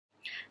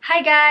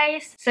Hi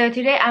guys! So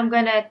today I'm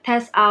gonna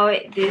test out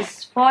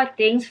these 4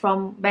 things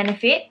from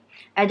Benefit.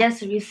 I just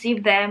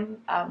received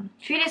them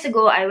 3 days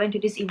ago. I went to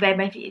this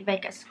Benefit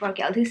event kat Sephora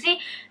LTC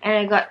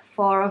and I got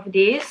 4 of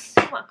these.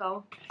 Mak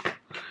kau.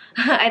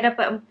 I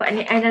dapat 4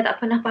 ni. I dah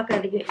tak pernah pakai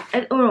lagi.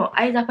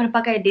 I dah pernah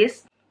pakai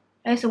this.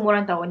 Semua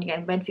orang tahu ni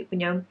kan Benefit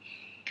punya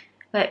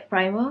like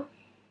primer.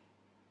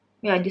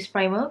 Yeah, this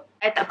primer.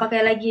 I tak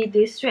pakai lagi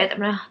this straight. I tak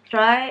pernah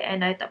try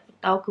and I tak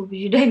tahu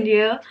kewujudan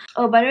dia.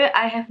 Oh, by the way,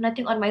 I have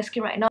nothing on my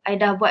skin right now. I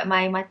dah buat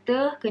my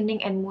mata,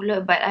 kening and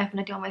mulut, but I have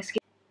nothing on my skin.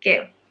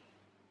 Okay.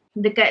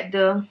 Dekat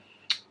the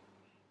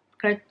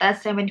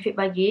kertas yang Benefit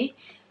bagi,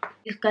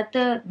 dia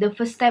kata the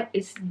first step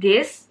is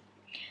this.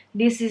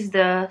 This is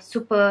the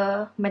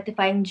super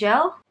mattifying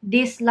gel.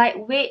 This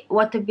lightweight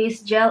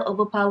water-based gel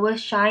overpowers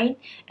shine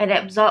and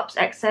absorbs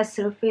excess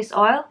surface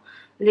oil,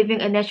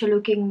 leaving a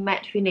natural-looking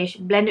matte finish.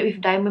 Blended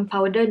with diamond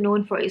powder,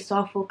 known for its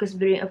soft focus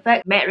blurring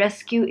effect, matte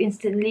rescue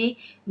instantly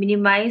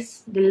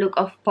minimize the look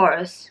of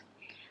pores.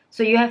 So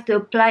you have to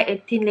apply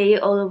a thin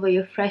layer all over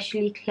your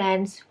freshly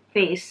cleansed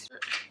face.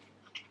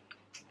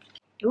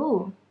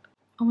 Ooh,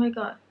 oh my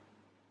god.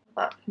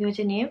 Nampak dia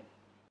macam ni.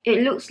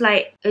 It looks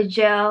like a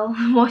gel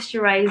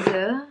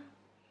moisturizer,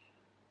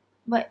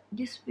 but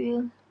this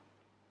feel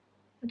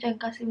macam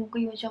kasih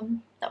muka you macam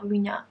tak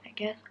berminyak, I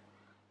guess.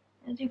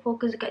 Nanti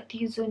fokus dekat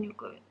T-zone you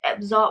could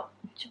absorb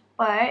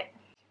cepat.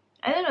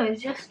 I don't know,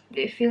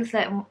 it feels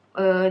like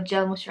a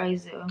gel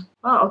moisturizer.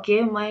 Oh, okay,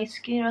 my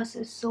skin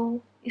rasa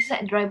it's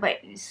like dry but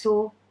it's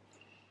so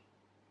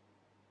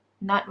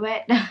not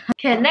wet.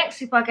 Okay, next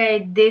we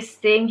pakai this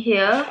thing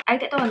here. I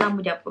tak tahu nama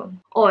dia apa.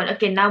 Oh,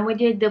 okay, nama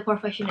dia The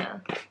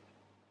POREfessional.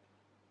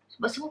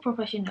 Sebab semua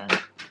professional.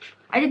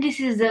 I think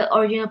this is the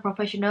original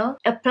POREfessional.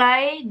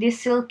 Apply this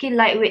silky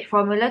lightweight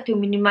formula to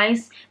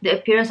minimize the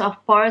appearance of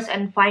pores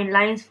and fine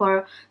lines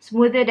for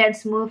smoother than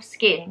smooth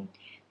skin.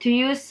 To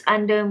use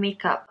under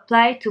makeup.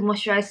 Apply to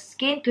moisturized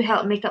skin to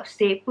help makeup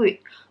stay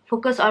put.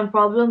 Focus on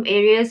problem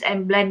areas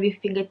and blend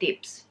with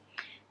fingertips.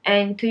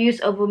 And to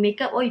use over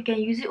makeup, or you can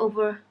use it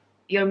over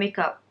your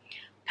makeup.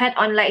 Pat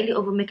on lightly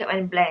over makeup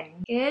and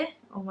blend. Okay.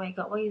 Oh my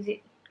god, why is it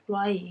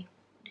keluar air?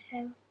 What the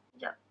hell?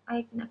 Sekejap,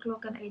 I nak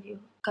keluarkan air dia.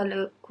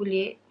 Colour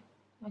kulit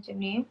macam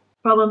ni.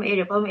 Problem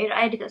area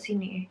I dekat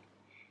sini.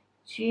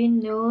 Chin,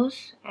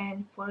 nose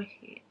and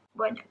forehead.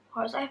 Banyak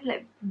pores. I have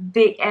like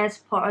big ass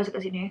pores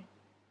dekat sini.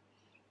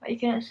 But you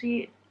cannot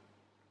see it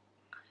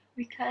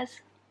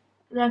because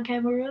dalam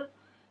kamera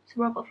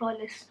seberapa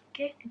flawless.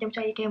 Okay, jangan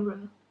percaya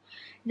kamera.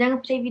 Jangan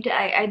percaya video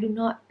I do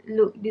not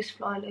look this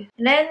flawless.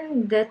 And then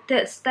the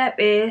third step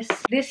is,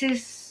 this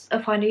is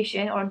a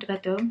foundation, orang tu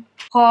kata.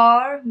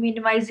 Pore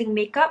minimizing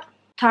makeup.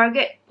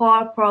 Target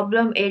pore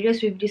problem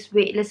areas with this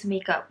weightless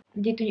makeup.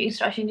 Dia tunjuk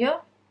instruction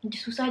dia. Dia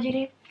susah je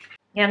ni.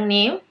 Yang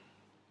ni.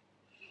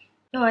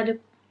 Oh, ada.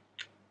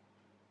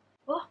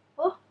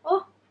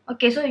 Oh.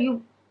 Okay, so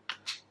you.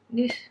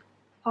 This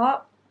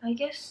pop, I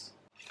guess.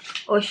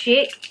 Oh,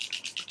 shake.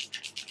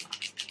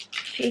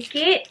 Shake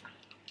it.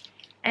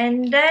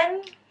 And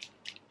then.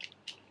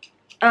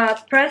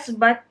 Press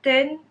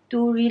button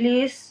to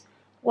release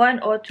 1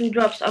 or 2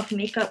 drops of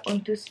makeup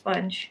onto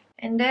sponge.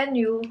 And then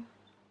you.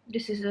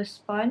 This is a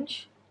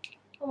sponge.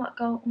 Oh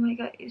my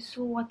god, it's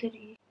so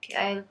watery. Okay,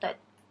 I letak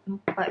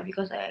 4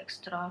 because I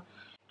extra.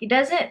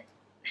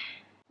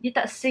 Dia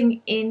tak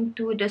sink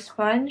into the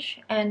sponge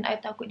and I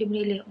takut dia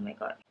meleleh. Oh my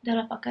god. Dah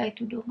lah pakai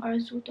tudung.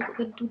 Arzu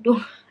takut kena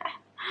tudung.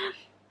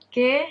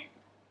 Okay.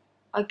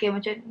 Okay,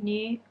 macam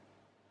ni.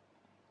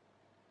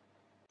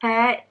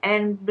 Pat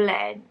and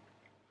blend.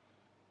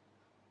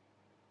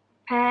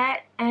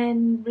 Pat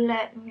and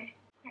blend.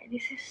 Okay.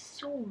 This is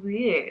so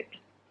weird.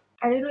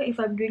 I don't know if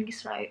I'm doing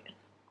this right,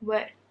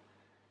 but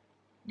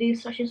the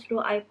instructions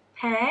below, I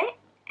pat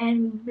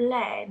and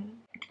blend.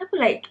 Kenapa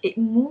like it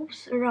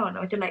moves around?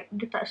 Macam like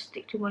dia tak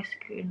stick to my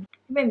skin.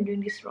 Maybe I'm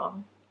doing this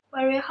wrong.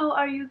 Maria, how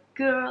are you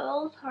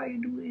girls? How are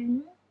you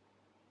doing?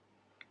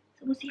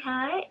 Semua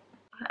sihat?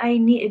 I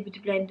need a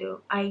beauty blender.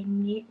 I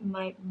need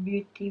my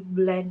beauty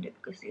blender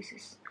because this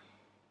is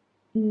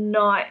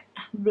not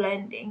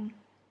blending.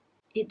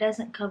 It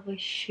doesn't cover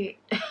shit.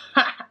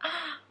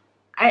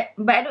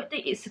 But I don't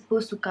think it's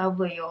supposed to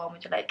cover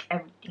macam like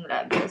everything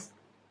lah, because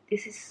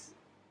this is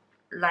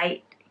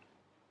light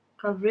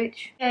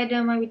coverage. I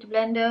ada my beauty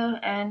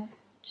blender and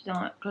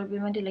tengok kalau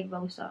memang dia lagi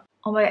bagus tak.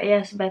 Oh my god,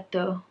 yes,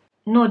 better.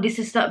 No, this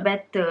is not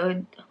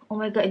better. Oh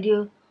my god,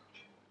 dia.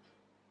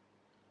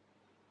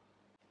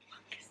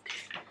 What is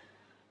this?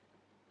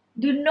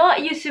 Do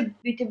not use your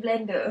beauty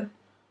blender.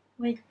 Oh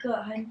my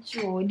god,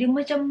 hancur. Dia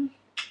macam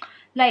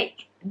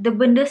like the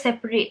benda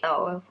separate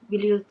tau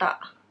bila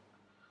letak.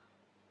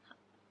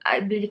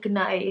 Bila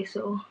kena air.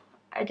 So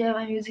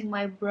I'm using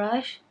my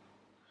brush.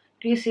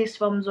 This is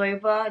from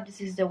Zoeva. This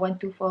is the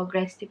 124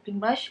 grand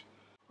stippling brush.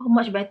 Oh,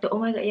 much better. Oh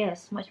my god,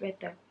 yes, much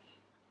better.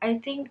 I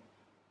think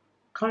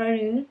kalau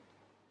ni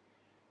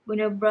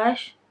guna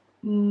brush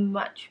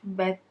much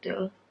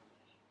better.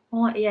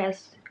 Oh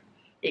yes,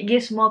 it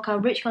gives more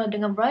coverage kalau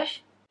dengan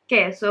brush.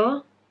 Okay,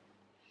 so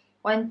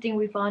one thing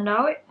we found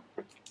out,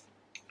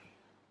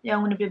 Yang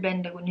guna play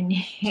blender guna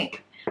ni.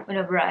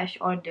 Guna brush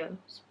or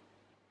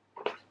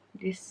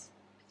this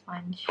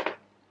sponge.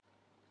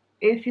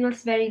 It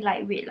feels very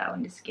lightweight lah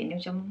on the skin.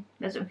 Macam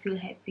doesn't feel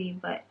heavy,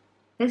 but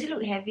does it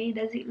look heavy?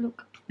 Does it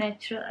look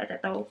natural? I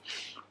tak tahu.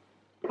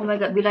 Oh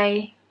my god, bila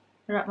I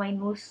rub my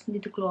nose,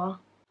 dia terkeluar.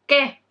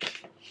 Okay,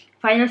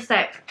 final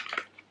step.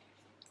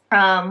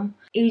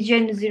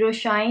 Asian Zero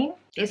Shine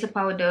is a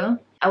powder.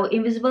 Our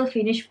Invisible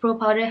Finish Pro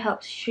powder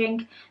helps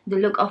shrink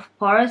the look of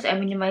pores and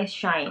minimize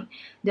shine.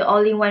 The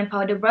all-in-one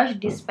powder brush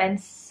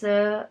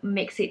dispenser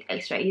makes it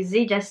extra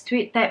easy. Just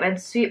tweak, tap and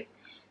sweep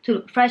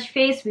to fresh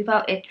face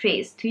without a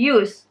trace. To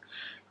use,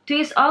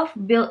 twist off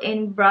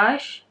built-in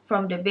brush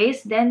from the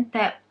base, then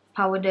tap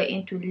powder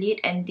into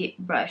lid and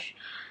dip brush.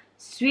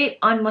 Sweep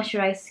on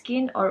moisturized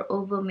skin or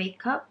over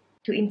makeup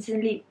to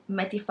instantly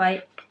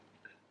mattify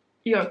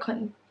your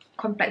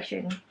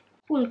complexion.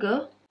 Full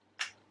ke?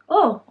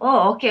 Oh,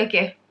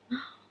 okay.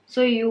 So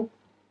you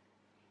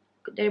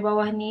dari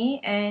bawah ni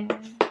and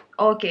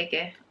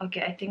okay.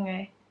 I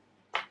think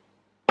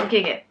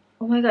okay.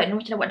 Oh my god, ni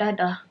macam nak buat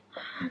dadah.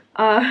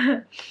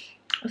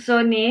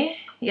 So ni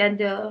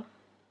yang ada,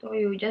 so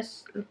you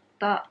just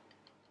letak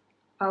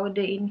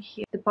powder in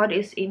here. The powder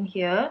is in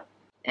here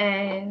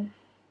and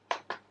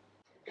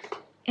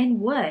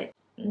what?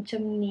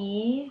 Macam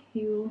ni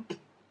you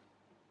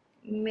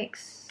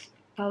mix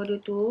powder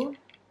tu.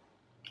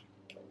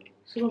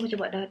 So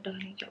macam buat dadah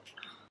ni. Jom.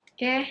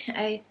 Okay,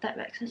 I tap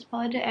excess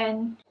powder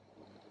and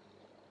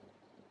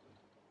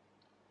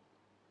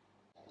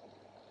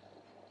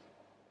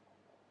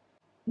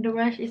the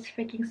brush is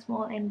freaking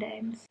small and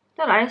dense.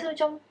 Tak lah, I rasa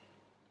macam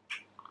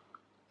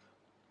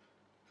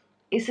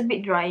it's a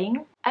bit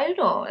drying. I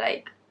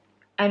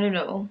don't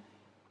know.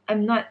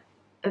 I'm not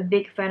a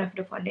big fan of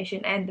the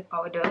foundation and the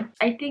powder.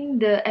 I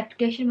think the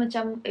application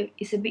macam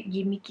is a bit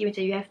gimmicky.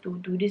 Macam you have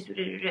to do this, do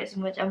that.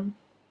 So macam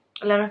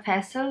a lot of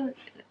hassle,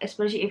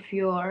 especially if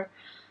you're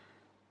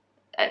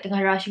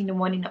tengah rushing in the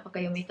morning nak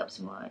pakai your makeup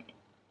semua.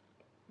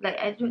 Like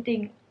I don't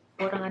think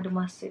orang ada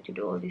masa to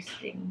do all these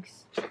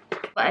things.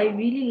 But I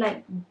really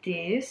like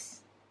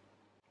this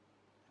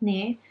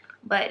ni.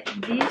 But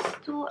these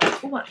two,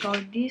 aku tak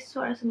tahu, these two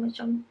rasa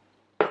macam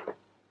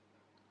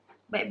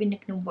baik benda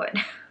kena buat.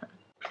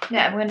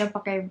 Yeah, I'm gonna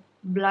pakai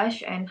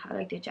blush and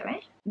highlighter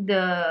sekejap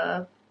The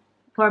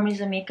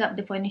POREfessional makeup,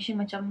 the foundation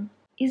macam,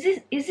 is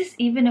this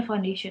even a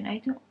foundation?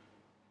 I'm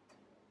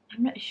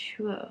not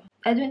sure.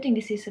 I don't think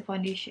this is a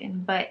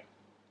foundation, but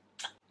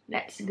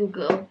let's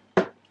Google.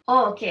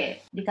 Oh, okay.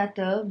 Dia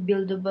kata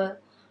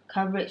buildable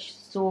coverage,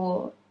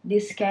 so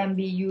this can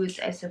be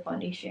used as a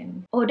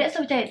foundation. Oh, that's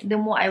macam the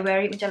more I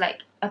wear it, macam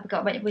like apa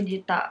kat banyak pun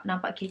dia tak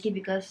nampak keki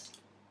because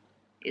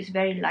it's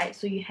very light,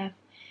 so you have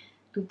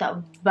to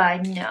tak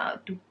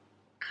banyak to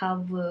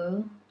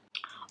cover.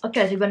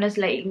 Okay, to be honest,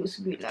 like it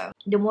looks good lah.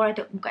 The more I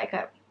buka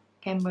kat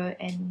camera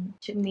and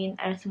cermin,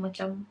 I rasa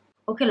macam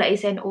okay lah,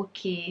 it's an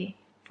okay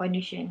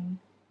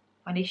foundation.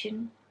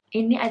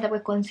 Ini I tak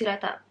pakai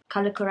concealer, tak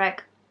color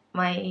correct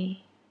my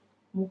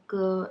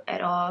muka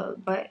at all,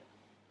 but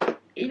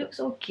it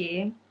looks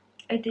okay.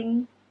 I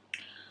think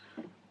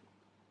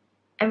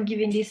I'm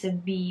giving this a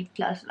B+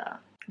 lah.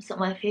 It's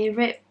not my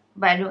favorite,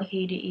 but I don't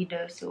hate it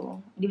either,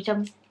 so dia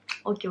macam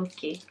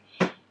okay.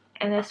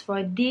 And as for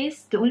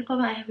this, the only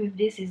problem I have with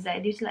this is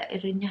that this like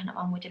renyah nak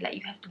mamu, macam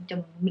like you have to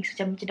macam mix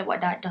macam nak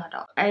buat dadah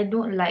tau. I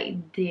don't like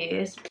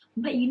this.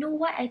 But you know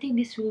what? I think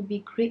this will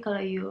be great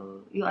kalau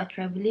you are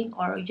travelling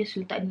or you just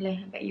letak ni lah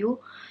handbag you.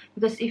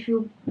 Because if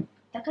you,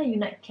 takkan you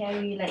nak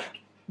carry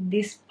like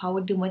this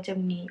powder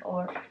macam ni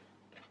or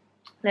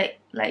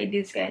like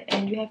this kan,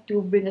 and you have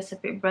to bring a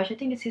separate brush. I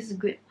think this is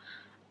good.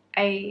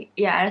 I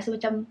rasa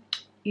macam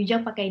you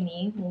jangan pakai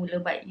ni mula,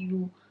 but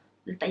you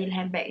letak dalam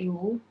handbag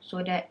you so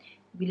that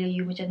bila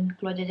you macam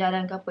keluar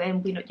jalan ke apa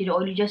and you nak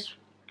tidur, or you just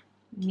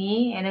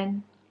ni and then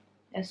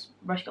just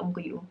brush kat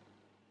muka you.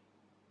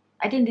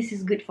 I think this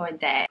is good for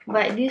that.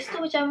 But this tu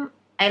macam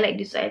I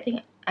like this, so I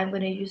think I'm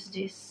gonna use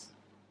this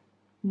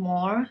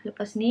more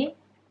lepas ni.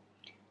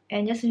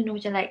 And just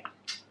macam like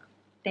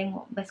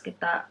tengok best ke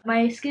tak.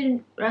 My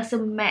skin rasa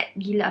matte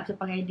gila after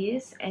pakai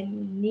this,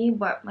 and ni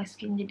buat my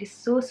skin jadi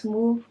so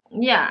smooth.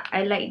 Yeah,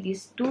 I like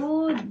this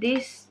too.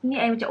 This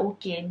ni I macam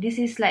okay. This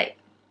is like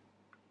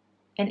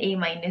an A-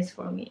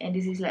 for me, and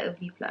this is like a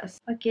B+.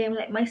 Okay, I'm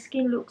like my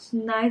skin looks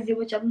nice. Dia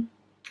macam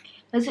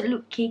doesn't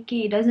look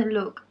cakey, doesn't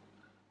look.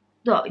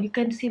 Dok, you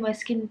can see my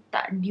skin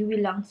tak dewy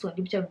langsung.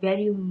 Dia macam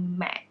very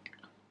matte,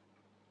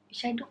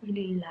 which I don't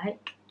really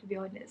like, to be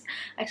honest.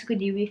 I suka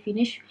dewy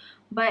finish,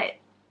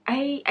 but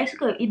I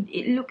suka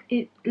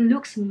it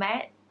looks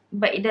matte,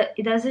 but it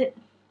doesn't.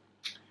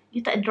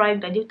 Dia tak dry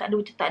tau. Dia tak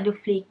ada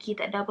flaky,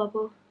 tak ada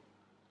apa-apa.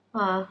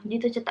 Dia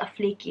tu macam tak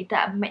flaky,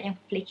 tak matte yang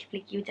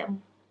flaky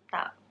macam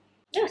tak.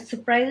 Yeah,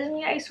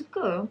 surprisingly I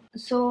suka.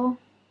 So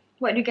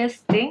what do you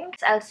guys think?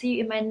 I'll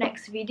see you in my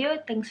next video.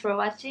 Thanks for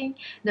watching.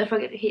 Don't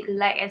forget to hit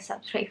like and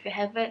subscribe if you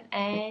haven't,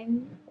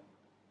 and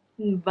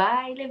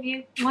bye. Love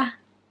you. Mwah.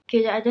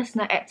 Okay, I just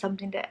nak add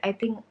something that I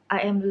think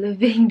I am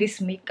loving this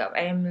makeup.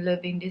 I am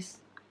loving this.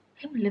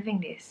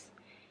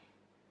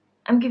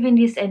 I'm giving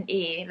this an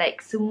A.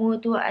 Like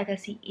semua tu I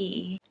kasih A.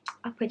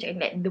 Apa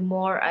cakap, like the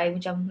more I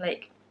macam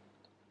like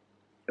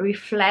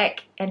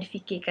reflect and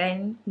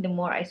fikirkan, the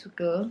more I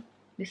suka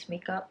this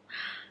makeup.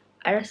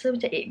 I rasa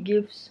macam it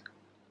gives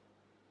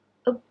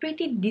a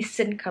pretty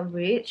decent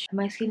coverage.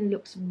 My skin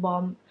looks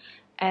bomb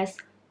as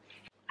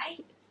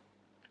I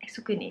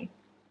suka ni.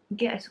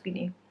 Okay, I suka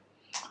ni.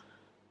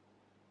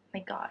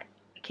 My god.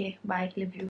 Okay, bye. Love you.